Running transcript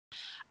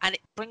And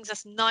it brings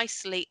us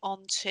nicely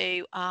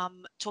onto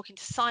talking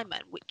to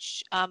Simon,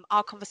 which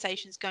our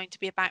conversation is going to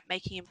be about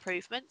making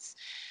improvements.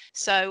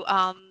 So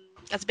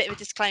as a bit of a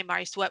disclaimer, I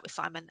used to work with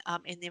Simon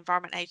in the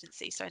Environment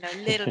Agency, so I know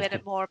a little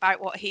bit more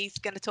about what he's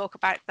going to talk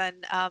about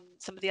than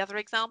some of the other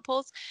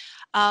examples.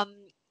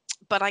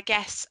 But I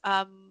guess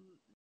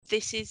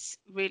this is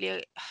really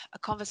a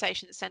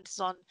conversation that centers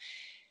on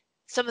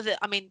some of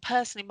the, I mean,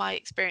 personally, my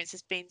experience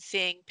has been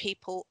seeing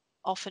people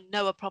often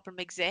know a problem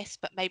exists,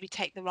 but maybe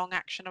take the wrong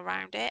action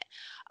around it.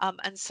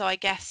 And so I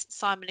guess,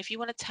 Simon, if you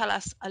want to tell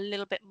us a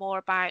little bit more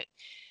about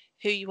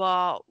who you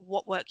are,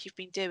 what work you've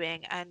been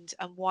doing, and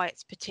why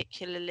it's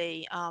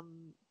particularly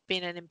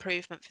been an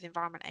improvement for the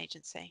Environment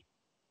Agency.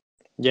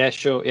 Yeah,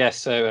 sure. Yeah,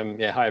 so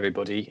hi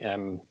everybody.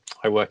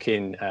 I work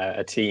in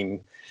a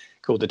team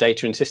called the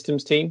Data and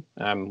Systems team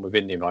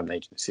within the Environment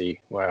Agency,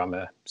 where I'm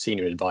a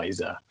senior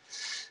advisor.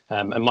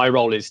 And my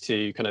role is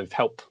to kind of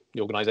help the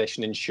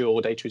organisation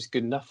ensure data is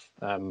good enough,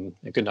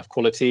 good enough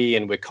quality,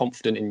 and we're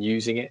confident in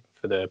using it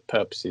for the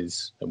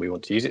purposes that we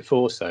want to use it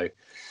for. So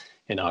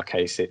in our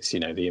case, it's,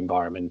 the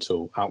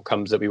environmental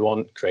outcomes that we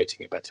want,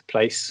 creating a better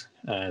place.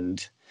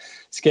 And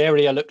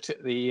scary, I looked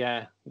at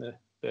the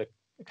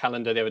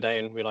calendar the other day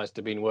and realised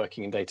I've been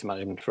working in data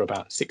management for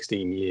about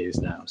 16 years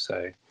now.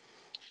 So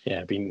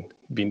yeah, been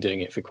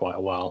doing it for quite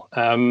a while.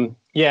 And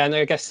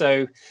I guess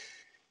so.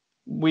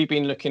 We've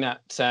been looking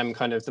at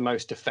kind of the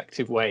most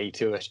effective way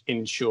to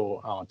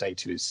ensure our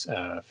data is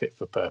fit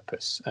for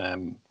purpose.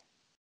 And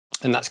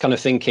that's kind of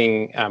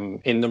thinking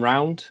in the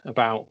round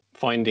about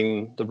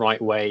finding the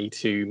right way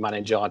to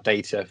manage our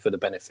data for the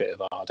benefit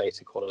of our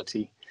data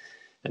quality.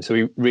 And so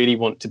we really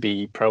want to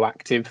be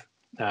proactive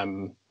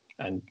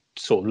and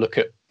sort of look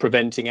at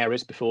preventing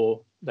errors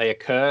before they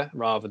occur,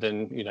 rather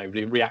than,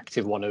 the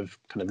reactive one of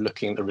kind of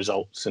looking at the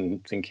results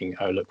and thinking,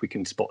 oh, look, we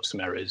can spot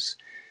some errors.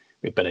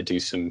 We'd better do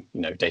some,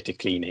 data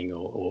cleaning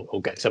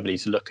or get somebody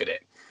to look at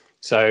it.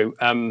 So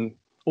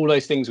all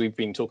those things we've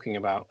been talking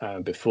about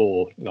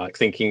before, like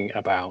thinking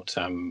about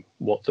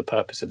what the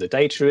purpose of the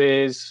data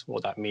is,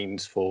 what that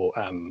means for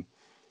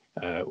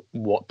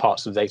what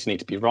parts of the data need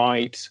to be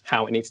right,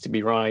 how it needs to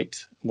be right,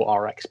 what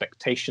are our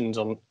expectations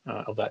on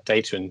of that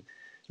data, and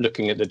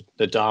looking at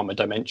the Dharma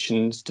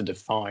dimensions to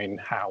define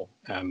how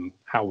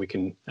we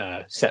can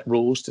set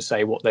rules to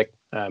say what they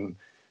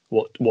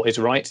what is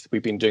right.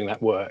 We've been doing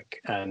that work,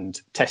 and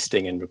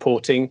testing and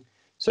reporting.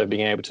 So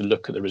being able to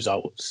look at the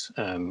results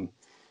and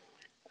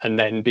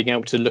then being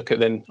able to look at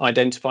then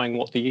identifying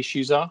what the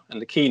issues are. And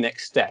the key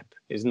next step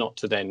is not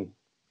to then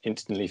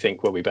instantly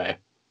think, well, we better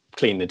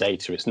clean the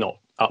data, it's not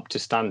up to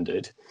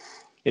standard,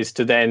 is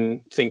to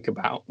then think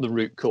about the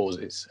root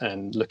causes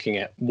and looking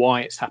at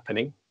why it's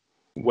happening,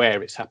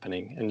 where it's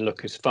happening, and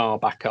look as far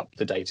back up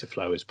the data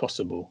flow as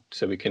possible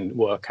so we can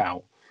work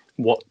out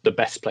what the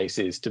best place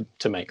is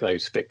to make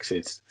those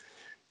fixes.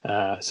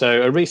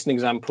 So a recent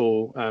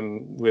example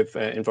with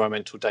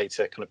environmental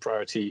data, kind of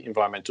priority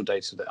environmental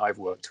data that I've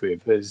worked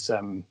with, is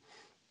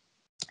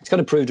it's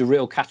kind of proved a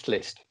real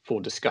catalyst for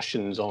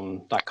discussions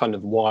on that kind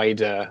of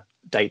wider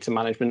data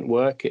management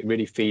work. It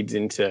really feeds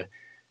into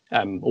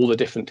all the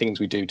different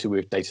things we do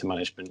with data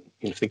management,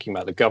 thinking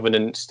about the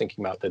governance,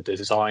 thinking about the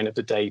design of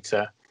the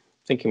data,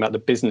 thinking about the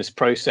business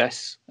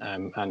process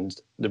and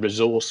the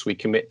resource we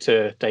commit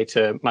to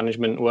data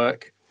management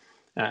work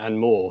and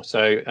more.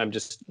 So I'm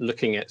just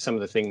looking at some of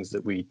the things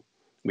that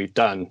we've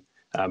done.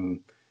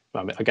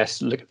 I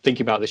guess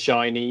thinking about the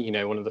shiny,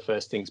 one of the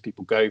first things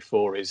people go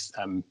for is,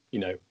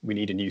 we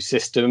need a new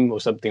system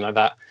or something like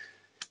that.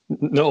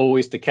 Not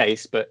always the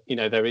case, but,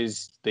 there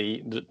is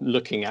the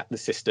looking at the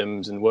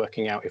systems and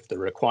working out if the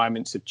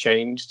requirements have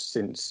changed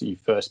since you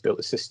first built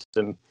the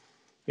system.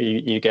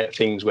 You get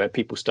things where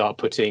people start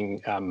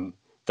putting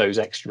those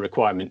extra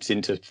requirements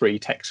into free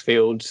text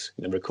fields,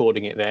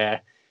 recording it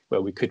there,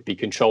 where we could be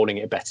controlling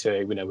it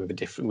better,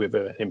 with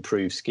an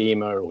improved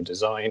schema or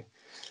design.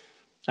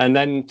 And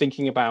then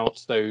thinking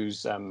about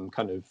those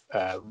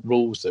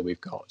rules that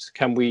we've got.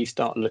 Can we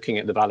start looking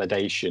at the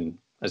validation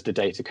as the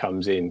data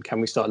comes in?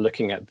 Can we start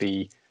looking at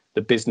the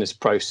business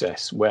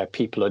process where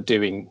people are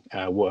doing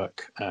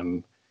work?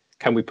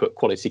 Can we put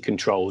quality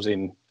controls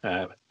in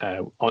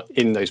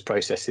those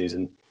processes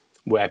and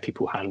where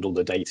people handle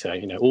the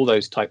data? All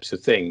those types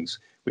of things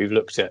we've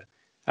looked at,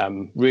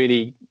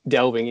 really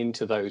delving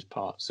into those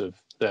parts of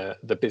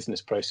the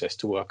business process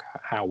to work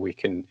out how we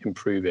can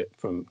improve it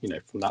from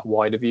that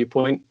wider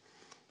viewpoint.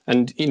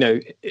 And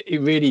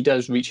it really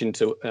does reach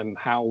into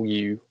how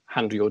you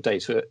handle your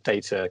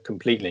data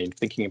completely, and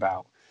thinking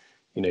about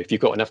if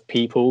you've got enough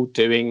people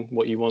doing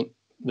what you want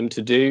them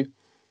to do.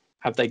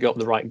 Have they got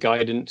the right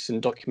guidance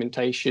and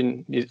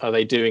documentation? Are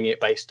they doing it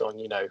based on,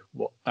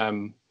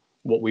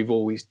 what we've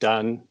always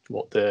done,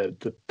 what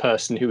the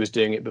person who was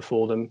doing it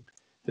before them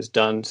has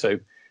done? So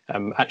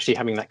actually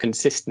having that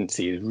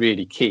consistency is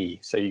really key.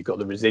 So you've got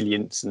the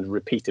resilience and the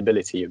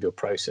repeatability of your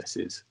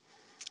processes.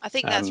 I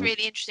think that's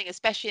really interesting,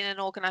 especially in an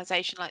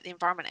organisation like the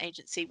Environment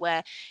Agency,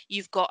 where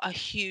you've got a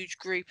huge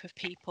group of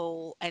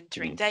people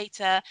entering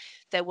data.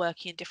 They're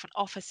working in different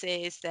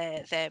offices.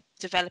 They're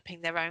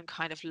developing their own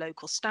kind of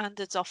local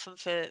standards, often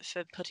for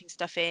putting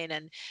stuff in,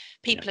 and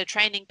people are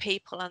training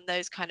people, and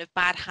those kind of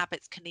bad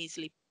habits can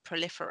easily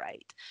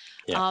proliferate.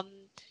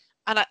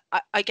 And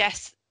I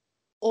guess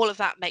all of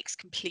that makes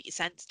complete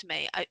sense to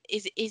me.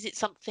 Is it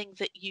something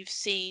that you've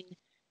seen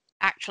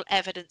actual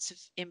evidence of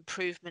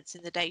improvements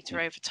in the data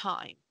over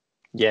time?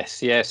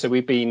 Yes, yeah. So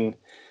we've been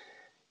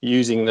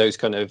using those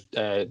kind of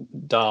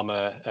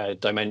Dharma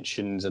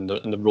dimensions and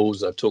the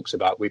rules I've talked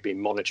about. We've been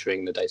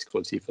monitoring the data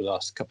quality for the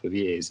last couple of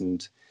years,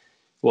 and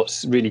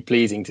what's really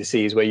pleasing to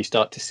see is where you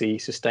start to see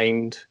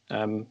sustained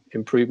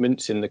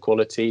improvements in the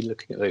quality,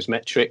 looking at those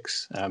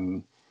metrics,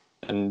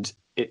 and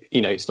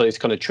it's those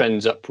kind of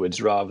trends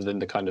upwards rather than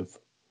the kind of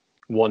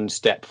one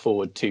step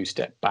forward, two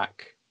step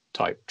back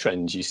type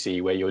trends you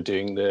see where you're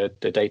doing the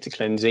data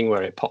cleansing,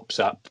 where it pops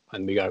up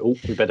and we go, oh,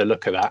 we better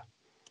look at that.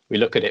 We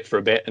look at it for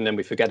a bit and then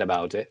we forget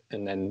about it,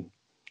 and then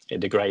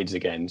it degrades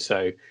again.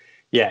 So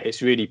yeah,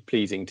 it's really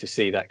pleasing to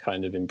see that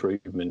kind of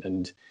improvement.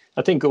 And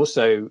I think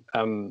also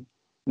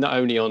not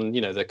only on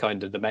the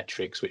kind of the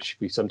metrics, which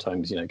we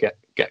sometimes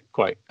get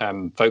quite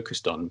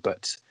focused on,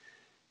 but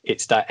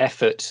it's that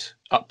effort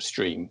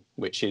upstream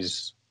which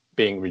is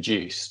being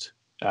reduced.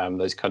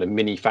 Those kind of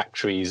mini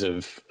factories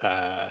of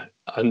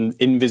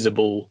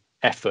invisible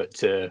effort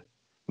to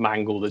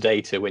mangle the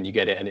data when you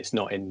get it and it's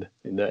not in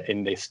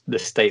the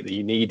state that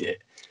you need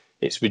it.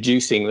 It's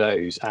reducing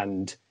those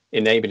and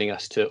enabling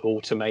us to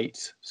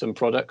automate some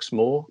products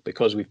more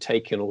because we've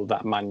taken all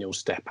that manual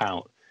step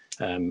out.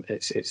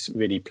 It's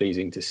really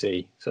pleasing to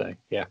see. So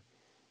yeah.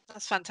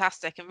 That's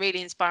fantastic and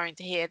really inspiring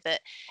to hear that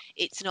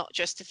it's not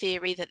just a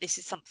theory, that this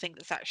is something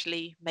that's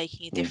actually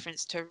making a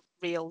difference to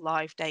real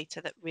live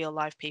data that real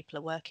live people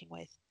are working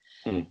with.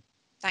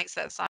 Thanks for that, Simon.